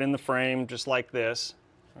throw it in the frame just like this.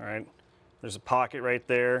 All right, there's a pocket right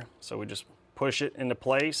there. So we just push it into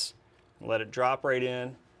place, let it drop right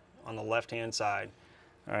in on the left-hand side.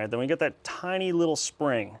 All right, then we get that tiny little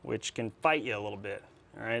spring, which can fight you a little bit.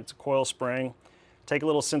 All right, it's a coil spring. Take a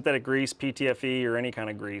little synthetic grease, PTFE, or any kind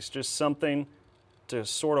of grease, just something to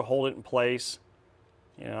sort of hold it in place.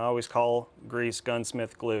 I always call grease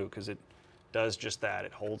gunsmith glue, because it does just that.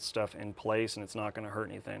 It holds stuff in place, and it's not going to hurt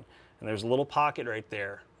anything. And there's a little pocket right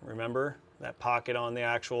there. Remember that pocket on the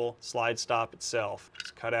actual slide stop itself?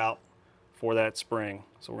 It's cut out for that spring.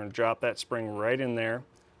 So we're going to drop that spring right in there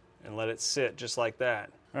and let it sit just like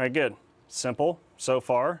that. All right, good. Simple so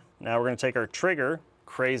far. Now we're going to take our trigger,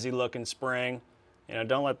 crazy looking spring.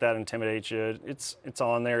 Don't let that intimidate you. It's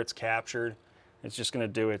on there, it's captured. It's just going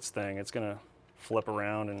to do its thing. It's going to flip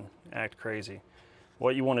around and act crazy.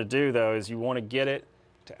 What you want to do though is you want to get it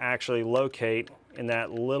to actually locate in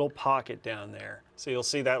that little pocket down there. So you'll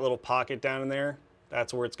see that little pocket down in there.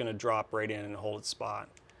 That's where it's going to drop right in and hold its spot.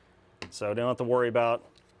 So don't have to worry about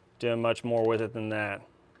doing much more with it than that.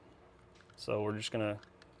 So we're just going to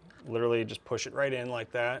literally just push it right in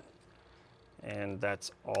like that, and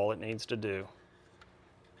that's all it needs to do.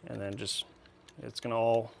 And then just, it's going to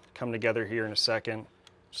all come together here in a second.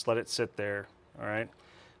 Just let it sit there. All right,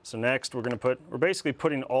 so next we're basically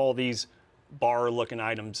putting all these bar looking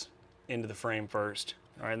items into the frame first.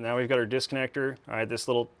 All right, now we've got our disconnector. All right, this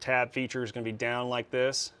little tab feature is going to be down like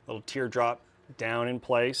this, little teardrop down in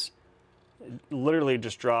place. It literally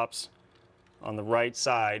just drops on the right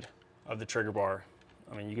side of the trigger bar.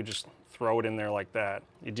 I mean, you could just throw it in there like that.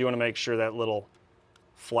 You do want to make sure that little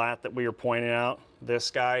flat that we were pointing out,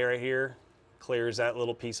 this guy right here, clears that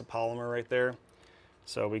little piece of polymer right there.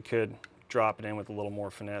 So we could drop it in with a little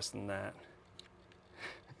more finesse than that.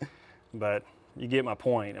 But you get my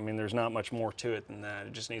point. I mean, there's not much more to it than that.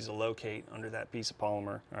 It just needs to locate under that piece of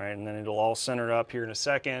polymer. All right, and then it'll all center up here in a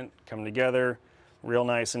second, come together. Real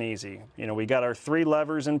nice and easy. You know, we got our 3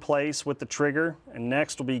 levers in place with the trigger, and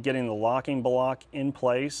next we'll be getting the locking block in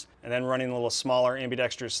place, and then running a little smaller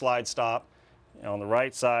ambidextrous slide stop on the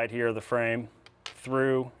right side here of the frame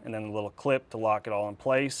through, and then a little clip to lock it all in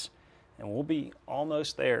place, and we'll be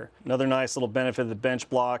almost there. Another nice little benefit of the bench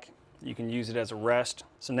block, you can use it as a rest.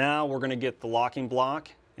 So now we're going to get the locking block,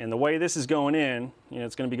 and the way this is going in, you know,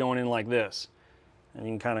 it's going to be going in like this, and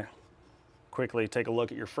you can kind of quickly take a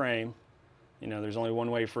look at your frame. You know, there's only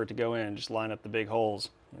one way for it to go in. Just line up the big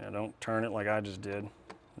holes. You know, don't turn it like I just did.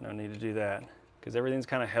 No need to do that, because everything's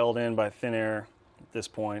kind of held in by thin air at this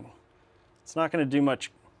point. It's not going to do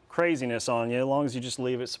much craziness on you as long as you just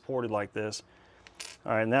leave it supported like this.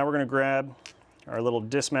 All right, now we're going to grab our little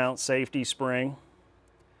dismount safety spring.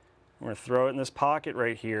 We're going to throw it in this pocket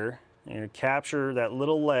right here. You're going to capture that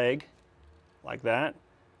little leg like that,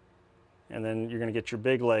 and then you're going to get your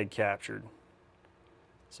big leg captured.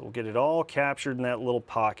 So we'll get it all captured in that little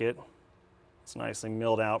pocket. It's nicely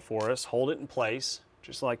milled out for us. Hold it in place,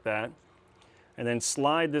 just like that. And then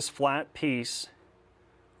slide this flat piece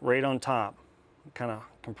right on top. Kind of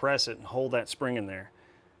compress it and hold that spring in there.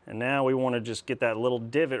 And now we want to just get that little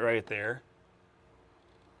divot right there.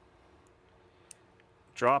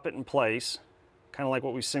 Drop it in place, kind of like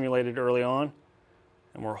what we simulated early on.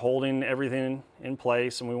 And we're holding everything in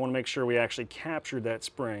place, and we want to make sure we actually captured that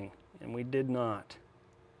spring, and we did not.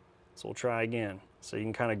 So we'll try again. So you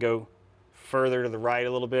can kind of go further to the right a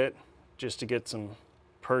little bit just to get some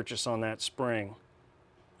purchase on that spring.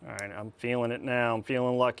 All right, I'm feeling it now. I'm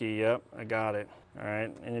feeling lucky. Yep, I got it. All right,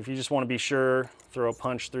 and if you just want to be sure, throw a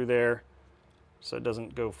punch through there so it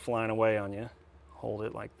doesn't go flying away on you. Hold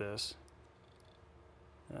it like this.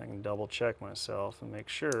 And I can double check myself and make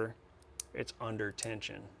sure it's under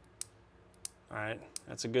tension. All right,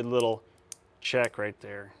 that's a good little check right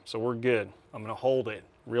there. So we're good. I'm going to hold it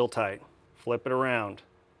real tight, flip it around.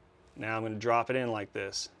 Now I'm going to drop it in like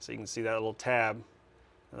this, so you can see that little tab,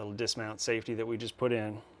 that little dismount safety that we just put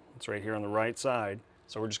in. It's right here on the right side.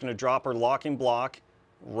 So we're just going to drop our locking block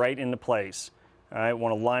right into place. All right,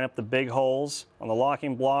 want to line up the big holes on the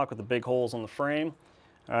locking block with the big holes on the frame.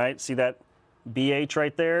 All right, see that BH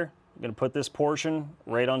right there? I'm going to put this portion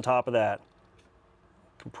right on top of that.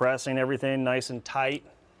 Compressing everything nice and tight.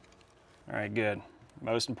 All right, good.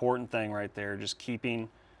 Most important thing right there, just keeping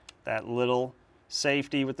that little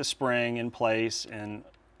safety with the spring in place, and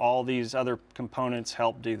all these other components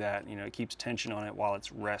help do that. You know, it keeps tension on it while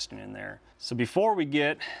it's resting in there. So before we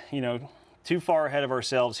get, you know, too far ahead of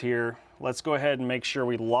ourselves here, let's go ahead and make sure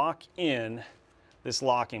we lock in this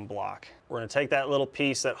locking block. We're going to take that little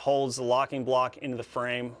piece that holds the locking block into the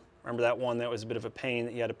frame. Remember that one that was a bit of a pain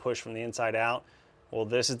that you had to push from the inside out? Well,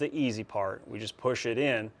 this is the easy part. We just push it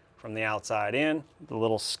in from the outside in. The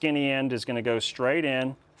little skinny end is going to go straight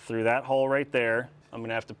in through that hole right there. I'm going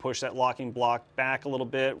to have to push that locking block back a little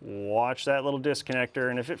bit. Watch that little disconnector,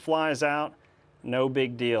 and if it flies out, no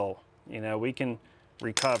big deal. You know, we can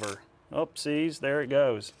recover. Oopsies, there it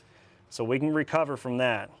goes. So we can recover from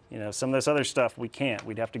that. You know, some of this other stuff we can't.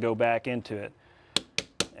 We'd have to go back into it.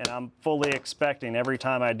 And I'm fully expecting every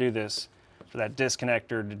time I do this for that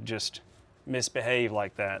disconnector to just misbehave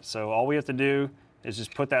like that. So all we have to do is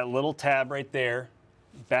just put that little tab right there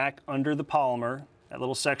back under the polymer, that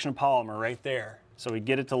little section of polymer right there. So we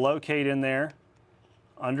get it to locate in there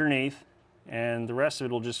underneath, and the rest of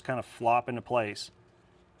it will just kind of flop into place,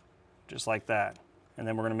 just like that. And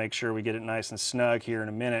then we're going to make sure we get it nice and snug here in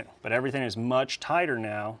a minute. But everything is much tighter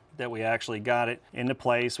now that we actually got it into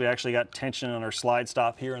place. We actually got tension on our slide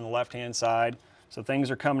stop here on the left-hand side. So things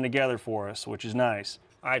are coming together for us, which is nice.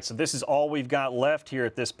 All right, so this is all we've got left here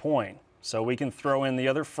at this point. So we can throw in the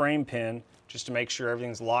other frame pin just to make sure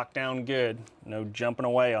everything's locked down good, no jumping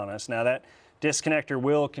away on us. Now that disconnector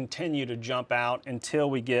will continue to jump out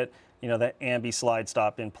until we get, you know, that ambi slide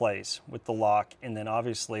stop in place with the lock, and then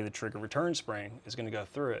obviously the trigger return spring is going to go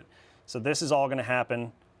through it. So this is all going to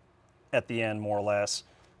happen at the end, more or less.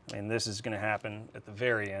 I mean, this is going to happen at the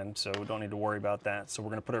very end, so we don't need to worry about that. So we're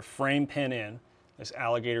going to put our frame pin in, this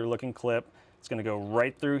alligator looking clip. It's going to go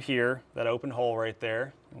right through here, that open hole right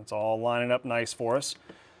there. It's all lining up nice for us.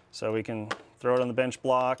 So we can throw it on the bench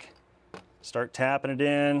block, start tapping it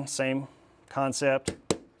in, same concept.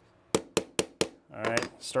 All right,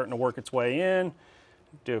 starting to work its way in.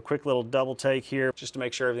 Do a quick little double take here just to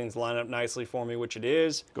make sure everything's lined up nicely for me, which it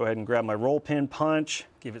is. Go ahead and grab my roll pin punch,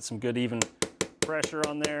 give it some good even pressure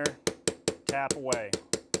on there, tap away.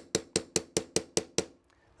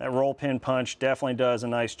 That roll pin punch definitely does a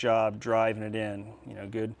nice job driving it in. You know,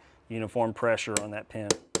 good uniform pressure on that pin.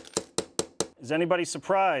 Is anybody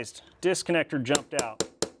surprised? Disconnector jumped out.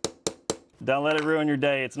 Don't let it ruin your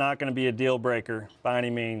day. It's not going to be a deal breaker by any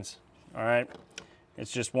means. All right.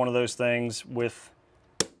 It's just one of those things with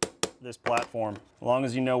this platform. As long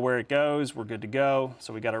as you know where it goes, we're good to go.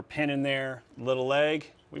 So we got our pin in there, little leg.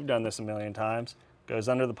 We've done this a million times. Goes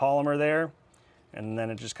under the polymer there, and then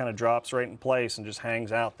it just kind of drops right in place and just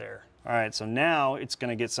hangs out there. All right, so now it's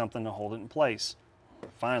gonna get something to hold it in place.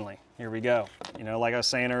 Finally, here we go. You know, like I was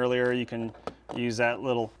saying earlier, you can use that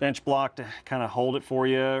little bench block to kind of hold it for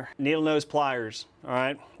you. Needle nose pliers, all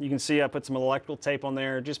right? You can see I put some electrical tape on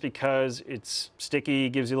there just because it's sticky,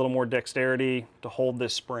 gives you a little more dexterity to hold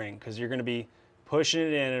this spring, because you're gonna be pushing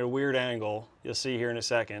it in at a weird angle, you'll see here in a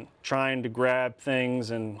second, trying to grab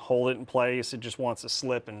things and hold it in place. It just wants to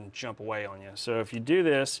slip and jump away on you. So if you do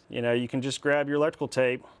this, you know, you can just grab your electrical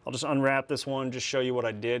tape. I'll just unwrap this one, just show you what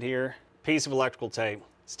I did here. Piece of electrical tape,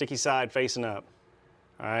 sticky side facing up.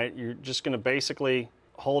 All right, you're just gonna basically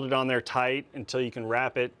hold it on there tight until you can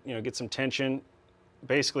wrap it, you know, get some tension.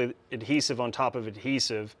 Basically, adhesive on top of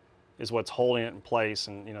adhesive is what's holding it in place,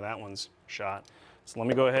 and you know, that one's shot. So let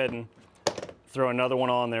me go ahead and throw another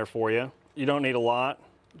one on there for you. You don't need a lot,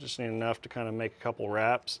 just need enough to kind of make a couple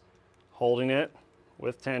wraps, holding it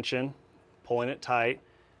with tension, pulling it tight,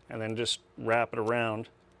 and then just wrap it around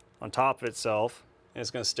on top of itself, and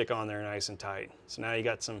it's gonna stick on there nice and tight. So now you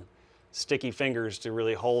got some sticky fingers to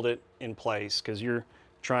really hold it in place, because you're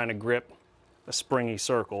trying to grip a springy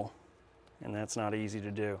circle, and that's not easy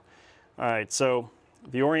to do. All right, so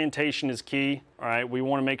the orientation is key. All right, we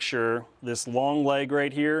wanna make sure this long leg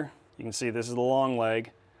right here, you can see this is the long leg.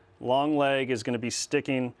 Long leg is going to be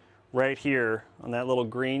sticking right here on that little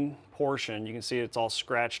green portion. You can see it's all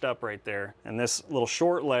scratched up right there. And this little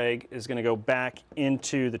short leg is going to go back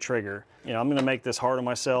into the trigger. You know, I'm going to make this hard on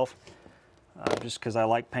myself just because I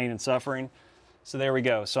like pain and suffering. So there we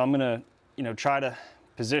go. So I'm going to, you know, try to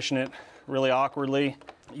position it really awkwardly.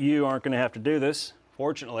 You aren't going to have to do this,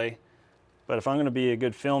 fortunately. But if I'm going to be a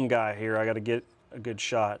good film guy here, I got to get a good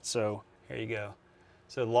shot. So here you go.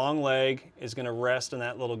 So the long leg is going to rest in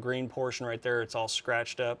that little green portion right there. It's all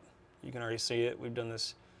scratched up. You can already see it. We've done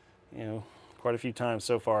this, you know, quite a few times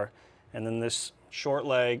so far. And then this short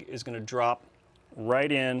leg is going to drop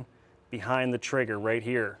right in behind the trigger right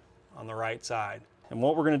here on the right side. And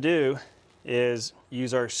what we're going to do is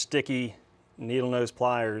use our sticky needle nose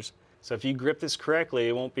pliers. So if you grip this correctly,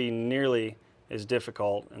 it won't be nearly as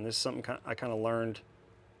difficult. And this is something I kind of learned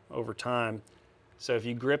over time. So if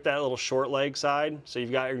you grip that little short leg side, so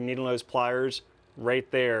you've got your needle nose pliers right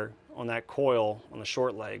there on that coil on the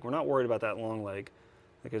short leg. We're not worried about that long leg,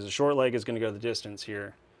 because the short leg is going to go the distance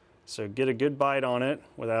here. So get a good bite on it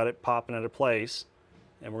without it popping out of place.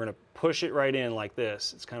 And we're going to push it right in like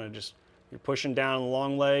this. It's kind of just, you're pushing down the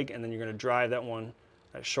long leg, and then you're going to drive that one,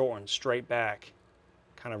 that short one, straight back,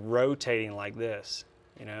 kind of rotating like this,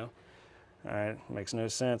 you know. All right, makes no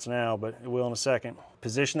sense now, but it will in a second.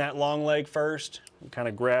 Position that long leg first, and kind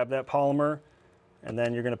of grab that polymer, and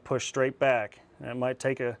then you're going to push straight back. That might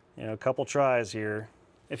take a couple tries here.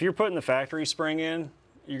 If you're putting the factory spring in,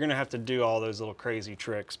 you're going to have to do all those little crazy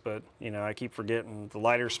tricks, but you know, I keep forgetting the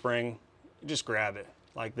lighter spring. You just grab it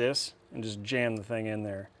like this and just jam the thing in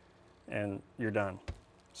there, and you're done.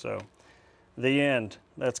 So the end,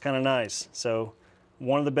 that's kind of nice. So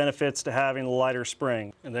one of the benefits to having the lighter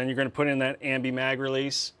spring. And then you're going to put in that ambi mag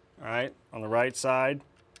release, all right, on the right side.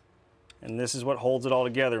 And this is what holds it all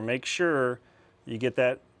together. Make sure you get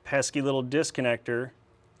that pesky little disconnector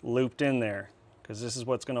looped in there, because this is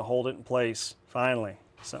what's going to hold it in place. Finally,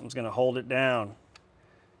 something's going to hold it down,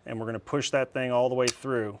 and we're going to push that thing all the way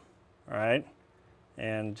through, all right?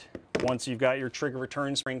 And once you've got your trigger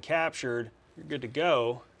return spring captured, you're good to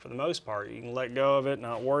go for the most part. You can let go of it,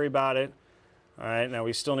 not worry about it. All right, now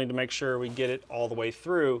we still need to make sure we get it all the way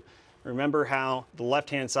through. Remember how the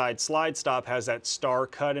left-hand side slide stop has that star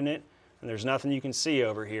cut in it, and there's nothing you can see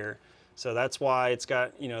over here. So that's why it's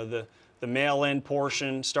got, you know, the male end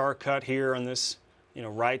portion star cut here on this, you know,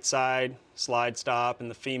 right side slide stop, and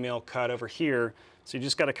the female cut over here. So you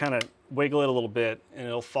just got to kind of wiggle it a little bit, and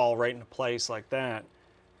it'll fall right into place like that,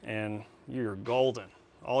 and you're golden.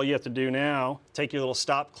 All you have to do now, take your little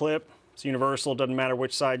stop clip. It's universal, doesn't matter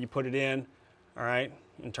which side you put it in. All right,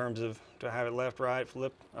 in terms of, do I have it left, right,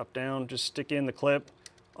 flip, up, down, just stick in the clip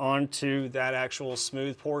onto that actual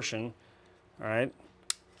smooth portion, all right,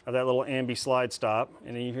 of that little ambi slide stop,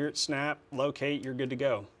 and then you hear it snap, locate, you're good to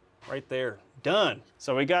go. Right there, done.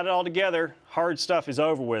 So we got it all together, hard stuff is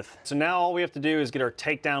over with. So now all we have to do is get our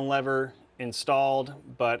takedown lever installed,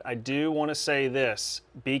 but I do want to say this,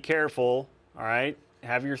 be careful, all right,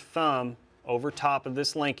 have your thumb over top of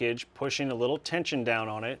this linkage, pushing a little tension down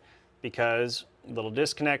on it, because little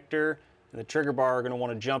disconnector and the trigger bar are going to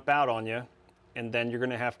want to jump out on you, and then you're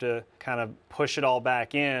going to have to kind of push it all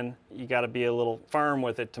back in. You got to be a little firm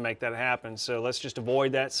with it to make that happen. So let's just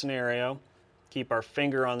avoid that scenario. Keep our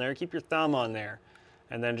finger on there, keep your thumb on there,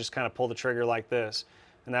 and then just kind of pull the trigger like this.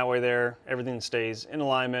 And that way there, everything stays in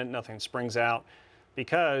alignment, nothing springs out,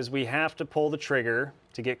 because we have to pull the trigger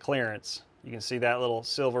to get clearance. You can see that little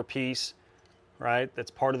silver piece, right?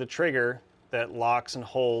 That's part of the trigger that locks and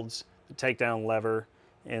holds the takedown lever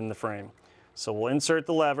in the frame. So we'll insert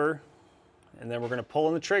the lever, and then we're going to pull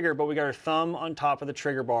on the trigger, but we got our thumb on top of the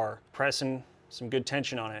trigger bar, pressing some good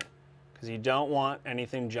tension on it, because you don't want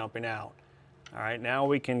anything jumping out. All right, now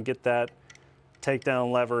we can get that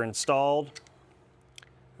takedown lever installed.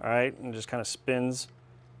 All right, and just kind of spins,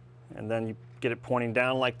 and then you get it pointing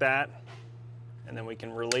down like that, and then we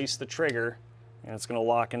can release the trigger, and it's going to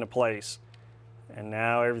lock into place. And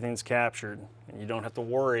now everything's captured, and you don't have to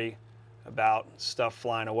worry about stuff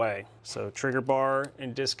flying away. So trigger bar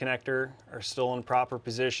and disconnector are still in proper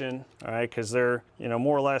position, all right, because they're, you know,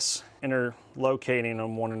 more or less interlocating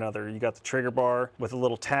on one another. You got the trigger bar with a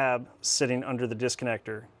little tab sitting under the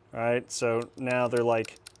disconnector, all right? So now they're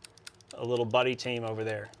like a little buddy team over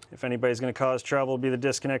there. If anybody's going to cause trouble, it'll be the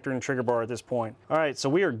disconnector and trigger bar at this point. All right, so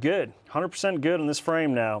we are good, 100% good on this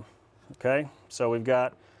frame now, okay? So we've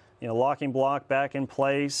got, you know, locking block back in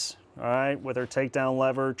place, all right, with our takedown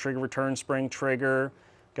lever, trigger return spring trigger.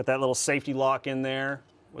 Got that little safety lock in there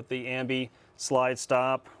with the ambi slide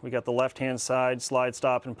stop. We got the left-hand side slide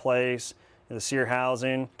stop in place, the Sear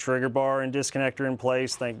housing, trigger bar and disconnector in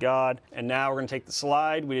place, thank God. And now we're going to take the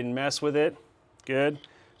slide. We didn't mess with it. Good.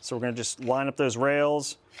 So we're going to just line up those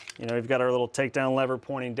rails. You know, we've got our little takedown lever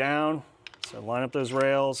pointing down. So line up those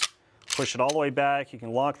rails, push it all the way back. You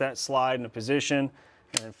can lock that slide in a position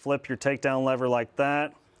and then flip your takedown lever like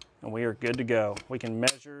that, and we are good to go. We can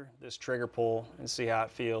measure this trigger pull and see how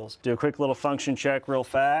it feels. Do a quick little function check real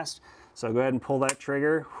fast. So go ahead and pull that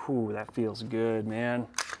trigger. Whew, that feels good, man.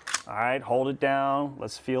 All right, hold it down.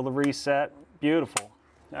 Let's feel the reset. Beautiful.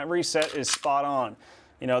 That reset is spot on.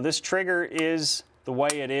 You know, this trigger is the way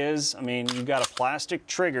it is. I mean, you've got a plastic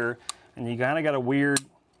trigger and you kind of got a weird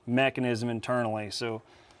mechanism internally. So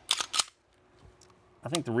I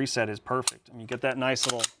think the reset is perfect. I mean, you get that nice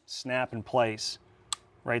little snap in place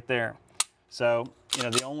right there. So, you know,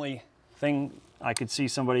 the only thing I could see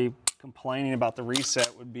somebody complaining about the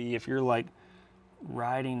reset would be if you're like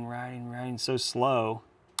riding so slow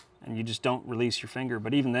and you just don't release your finger.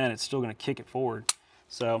 But even then, it's still going to kick it forward.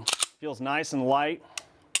 So feels nice and light.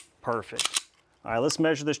 Perfect. All right, let's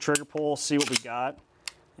measure this trigger pull, see what we got,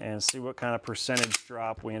 and see what kind of percentage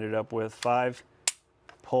drop we ended up with. 5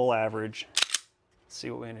 pull average. Let's see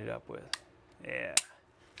what we ended up with. Yeah.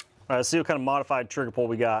 All right, let's see what kind of modified trigger pull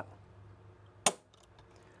we got.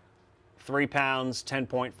 3 pounds,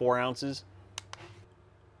 10.4 ounces.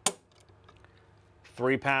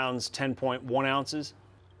 3 pounds, 10.1 ounces.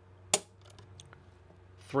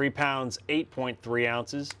 3 pounds, 8.3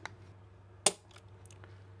 ounces.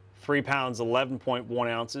 3 pounds, 11.1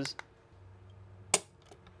 ounces.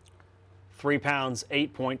 3 pounds,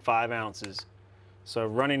 8.5 ounces. So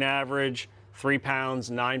running average, 3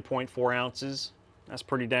 pounds, 9.4 ounces. That's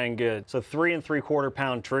pretty dang good. So 3 3/4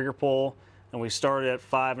 pound trigger pull, and we started at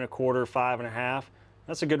 5 1/4, 5 1/2.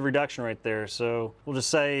 That's a good reduction right there. So we'll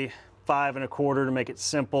just say 5 1/4 to make it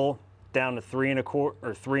simple, down to 3 1/4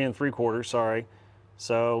 or 3 3/4. Sorry.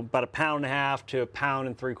 So about 1.5 pounds to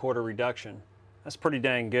 1 3/4 reduction. That's pretty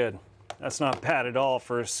dang good. That's not bad at all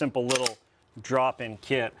for a simple little drop-in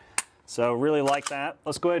kit. So really like that.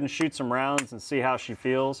 Let's go ahead and shoot some rounds and see how she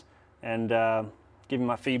feels, and give you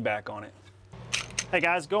my feedback on it. Hey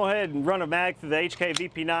guys, go ahead and run a mag through the HK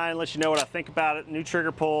VP9, let you know what I think about it. New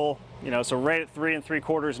trigger pull, you know, so right at 3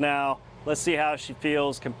 3/4 now. Let's see how she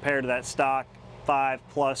feels compared to that stock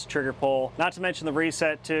 5+ trigger pull. Not to mention the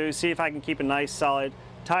reset too. See if I can keep a nice solid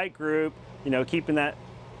tight group, you know, keeping that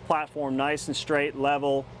platform nice and straight,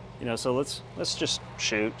 level, you know. So let's just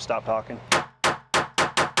shoot. Stop talking.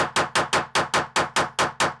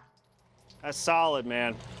 That's solid,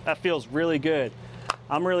 man. That feels really good.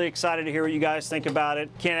 I'm really excited to hear what you guys think about it.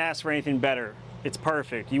 Can't ask for anything better. It's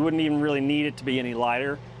perfect. You wouldn't even really need it to be any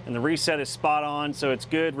lighter, and the reset is spot on, so it's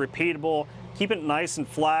good, repeatable. Keep it nice and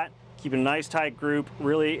flat, keep a nice tight group.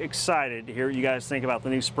 Really excited to hear what you guys think about the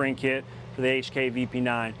new spring kit for the HK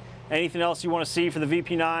VP9. Anything else you want to see for the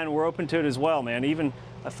VP9, we're open to it as well, man. Even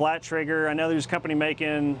a flat trigger. I know there's a company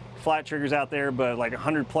making flat triggers out there, but like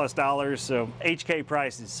 $100+, so HK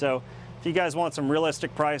prices. So if you guys want some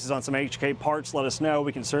realistic prices on some HK parts, let us know.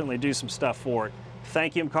 We can certainly do some stuff for it.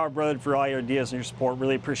 Thank you, MCARBO brother, for all your ideas and your support.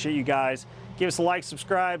 Really appreciate you guys. Give us a like,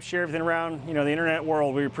 subscribe, share everything around, you know, the internet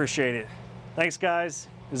world. We appreciate it. Thanks, guys.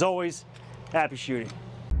 As always, happy shooting.